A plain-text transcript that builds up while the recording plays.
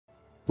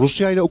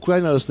Rusya ile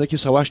Ukrayna arasındaki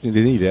savaş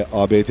nedeniyle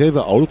ABD ve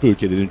Avrupa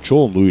ülkelerinin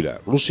çoğunluğuyla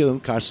Rusya'nın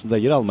karşısında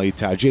yer almayı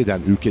tercih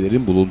eden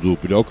ülkelerin bulunduğu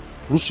blok,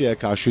 Rusya'ya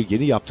karşı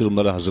yeni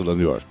yaptırımlara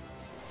hazırlanıyor.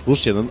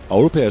 Rusya'nın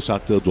Avrupa'ya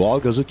sattığı doğal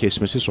gazı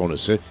kesmesi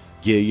sonrası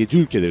G7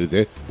 ülkeleri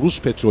de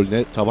Rus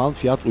petrolüne tavan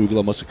fiyat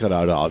uygulaması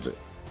kararı aldı.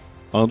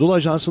 Anadolu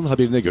Ajansı'nın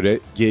haberine göre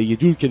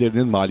G7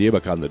 ülkelerinin maliye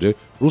bakanları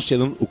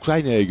Rusya'nın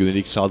Ukrayna'ya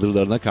yönelik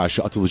saldırılarına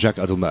karşı atılacak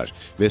adımlar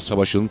ve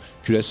savaşın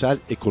küresel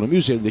ekonomi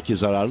üzerindeki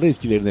zararlı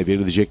etkilerine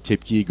verilecek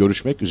tepkiyi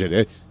görüşmek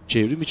üzere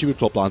çevrim içi bir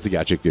toplantı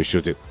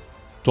gerçekleştirdi.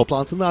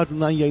 Toplantının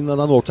ardından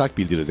yayınlanan ortak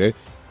bildiride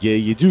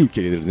G7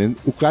 ülkelerinin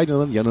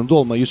Ukrayna'nın yanında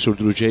olmayı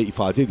sürdüreceği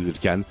ifade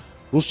edilirken,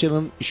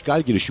 Rusya'nın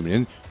işgal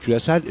girişiminin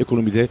küresel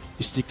ekonomide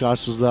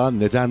istikrarsızlığa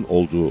neden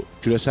olduğu,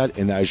 küresel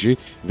enerji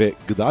ve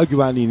gıda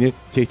güvenliğini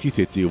tehdit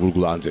ettiği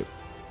vurgulandı.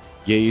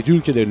 G7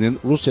 ülkelerinin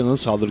Rusya'nın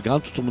saldırgan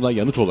tutumuna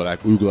yanıt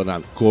olarak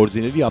uygulanan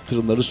koordineli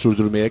yaptırımları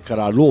sürdürmeye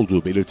kararlı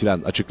olduğu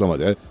belirtilen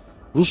açıklamada,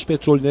 Rus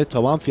petrolüne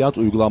tavan fiyat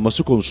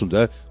uygulanması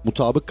konusunda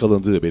mutabık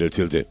kalındığı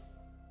belirtildi.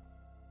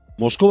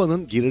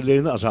 Moskova'nın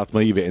gelirlerini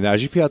azaltmayı ve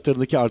enerji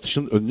fiyatlarındaki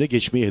artışın önüne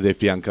geçmeyi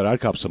hedefleyen karar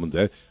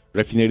kapsamında,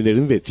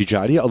 rafinerilerin ve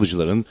ticari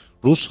alıcıların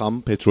Rus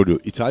ham petrolü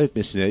ithal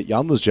etmesine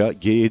yalnızca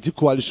G7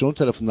 koalisyonu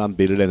tarafından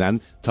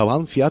belirlenen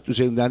tavan fiyat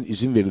üzerinden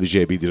izin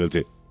verileceği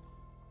bildirildi.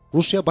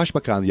 Rusya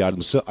Başbakan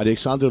Yardımcısı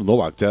Alexander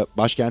Novak da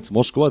başkent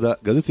Moskova'da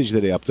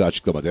gazetecilere yaptığı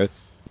açıklamada,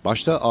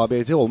 başta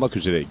ABD olmak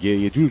üzere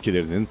G7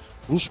 ülkelerinin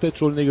Rus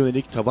petrolüne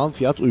yönelik tavan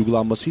fiyat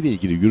uygulanması ile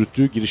ilgili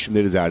yürüttüğü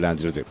girişimleri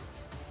değerlendirdi.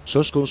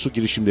 Söz konusu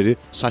girişimleri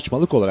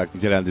saçmalık olarak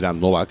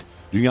nitelendiren Novak,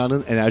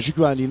 dünyanın enerji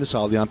güvenliğini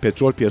sağlayan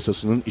petrol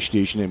piyasasının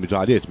işleyişine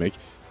müdahale etmek,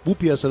 bu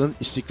piyasanın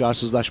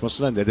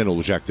istikrarsızlaşmasına neden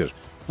olacaktır.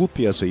 Bu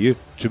piyasayı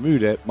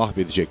tümüyle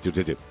mahvedecektir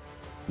dedi.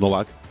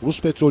 Novak,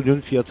 Rus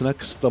petrolünün fiyatına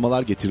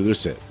kısıtlamalar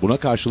getirilirse buna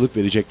karşılık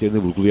vereceklerini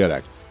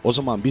vurgulayarak, o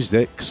zaman biz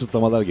de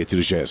kısıtlamalar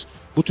getireceğiz.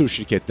 Bu tür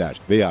şirketler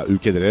veya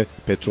ülkelere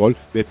petrol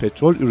ve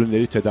petrol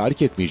ürünleri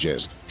tedarik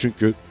etmeyeceğiz.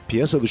 Çünkü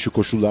piyasa dışı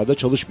koşullarda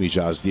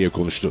çalışmayacağız diye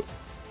konuştu.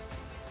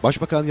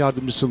 Başbakan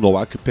Yardımcısı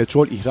Novak,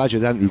 petrol ihraç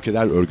eden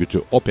ülkeler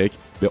örgütü OPEC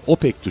ve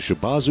OPEC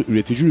dışı bazı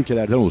üretici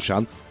ülkelerden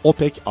oluşan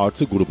OPEC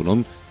artı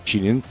grubunun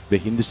Çin'in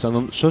ve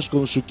Hindistan'ın söz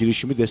konusu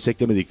girişimi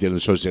desteklemediklerini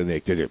sözlerine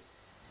ekledi.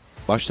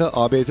 Başta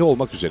ABD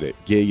olmak üzere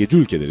G7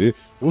 ülkeleri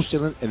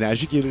Rusya'nın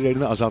enerji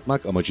gelirlerini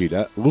azaltmak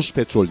amacıyla Rus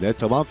petrolüne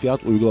tavan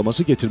fiyat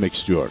uygulaması getirmek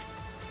istiyor.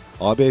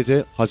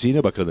 ABD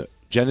Hazine Bakanı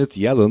Janet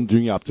Yellen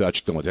dün yaptığı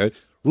açıklamada,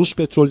 Rus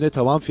petrolüne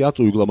tavan fiyat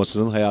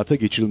uygulamasının hayata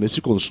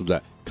geçirilmesi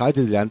konusunda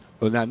kaydedilen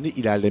önemli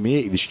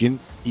ilerlemeye ilişkin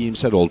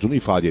iyimser olduğunu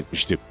ifade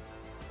etmişti.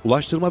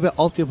 Ulaştırma ve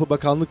Altyapı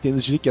Bakanlık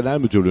Denizcilik Genel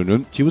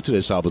Müdürlüğü'nün Twitter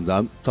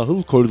hesabından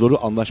tahıl koridoru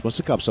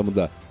anlaşması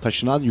kapsamında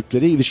taşınan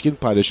yüklere ilişkin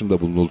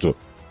paylaşımda bulunuldu.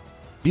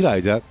 Bir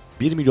ayda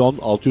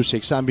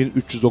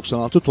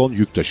 1.680.396 ton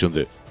yük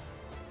taşındı.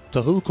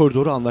 Tahıl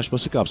koridoru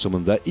anlaşması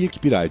kapsamında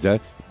ilk bir ayda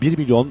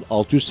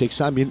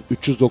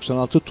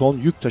 1.680.396 ton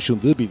yük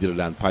taşındığı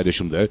bildirilen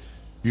paylaşımda,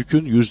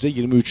 yükün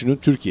 %23'ünün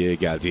Türkiye'ye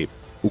geldiği,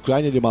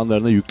 Ukrayna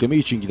limanlarına yükleme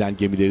için giden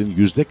gemilerin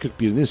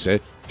 %41'inin ise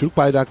Türk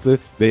bayraklı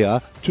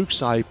veya Türk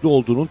sahipli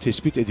olduğunun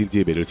tespit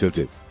edildiği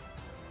belirtildi.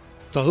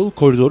 Tahıl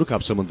koridoru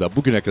kapsamında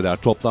bugüne kadar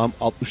toplam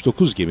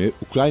 69 gemi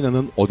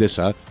Ukrayna'nın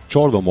Odessa,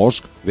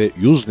 Chornomorsk ve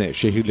Yuzne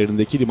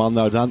şehirlerindeki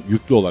limanlardan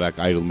yüklü olarak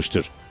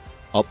ayrılmıştır.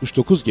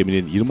 69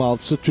 geminin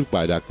 26'sı Türk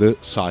bayraklı,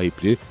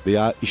 sahipli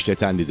veya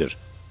işletenlidir.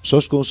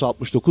 Söz konusu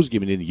 69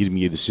 geminin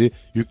 27'si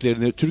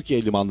yüklerini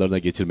Türkiye limanlarına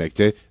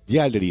getirmekte,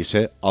 diğerleri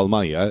ise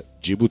Almanya,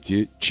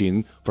 Cibuti,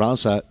 Çin,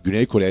 Fransa,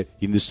 Güney Kore,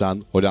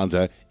 Hindistan,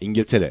 Hollanda,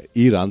 İngiltere,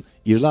 İran,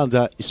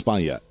 İrlanda,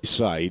 İspanya,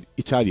 İsrail,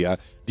 İtalya,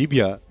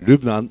 Libya,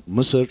 Lübnan,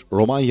 Mısır,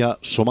 Romanya,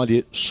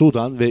 Somali,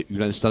 Sudan ve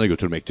Yunanistan'a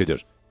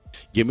götürmektedir.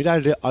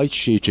 Gemilerle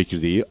ayçiçeği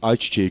çekirdeği,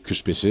 ayçiçeği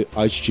küspesi,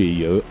 ayçiçeği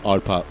yağı,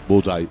 arpa,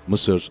 buğday,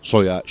 mısır,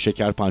 soya,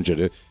 şeker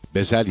pancarı,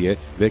 bezelye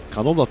ve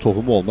kanola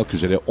tohumu olmak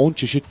üzere 10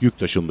 çeşit yük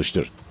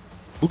taşınmıştır.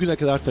 Bugüne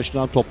kadar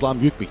taşınan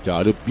toplam yük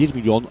miktarı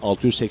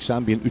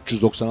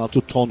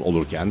 1.680.396 ton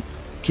olurken,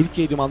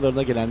 Türkiye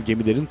limanlarına gelen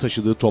gemilerin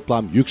taşıdığı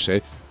toplam yük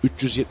ise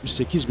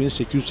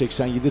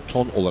 378.887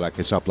 ton olarak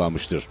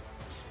hesaplanmıştır.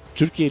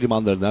 Türkiye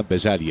limanlarına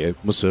bezelye,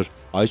 mısır,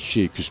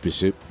 ayçiçeği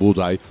küspesi,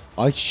 buğday,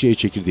 ayçiçeği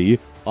çekirdeği,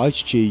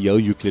 ayçiçeği yağı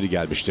yükleri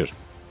gelmiştir.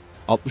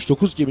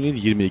 69 geminin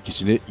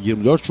 22'sini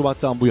 24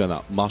 Şubat'tan bu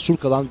yana mahsur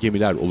kalan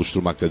gemiler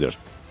oluşturmaktadır.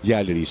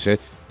 Diğerleri ise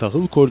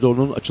tahıl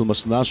koridorunun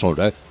açılmasından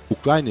sonra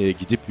Ukrayna'ya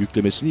gidip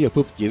yüklemesini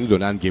yapıp geri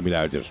dönen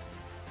gemilerdir.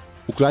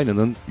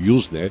 Ukrayna'nın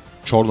Yuzne,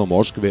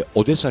 Chornomorsk ve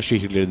Odessa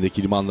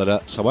şehirlerindeki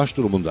limanlara savaş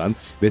durumundan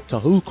ve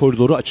tahıl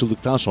koridoru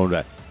açıldıktan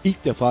sonra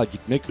ilk defa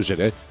gitmek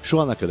üzere şu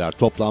ana kadar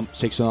toplam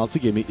 86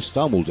 gemi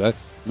İstanbul'da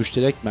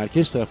müşterek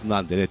merkez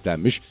tarafından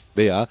denetlenmiş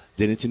veya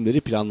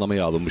denetimleri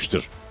planlamaya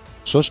alınmıştır.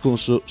 Söz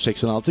konusu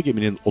 86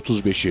 geminin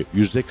 35'i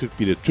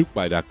 %41'i Türk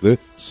bayraklı,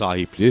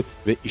 sahipli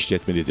ve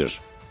işletmelidir.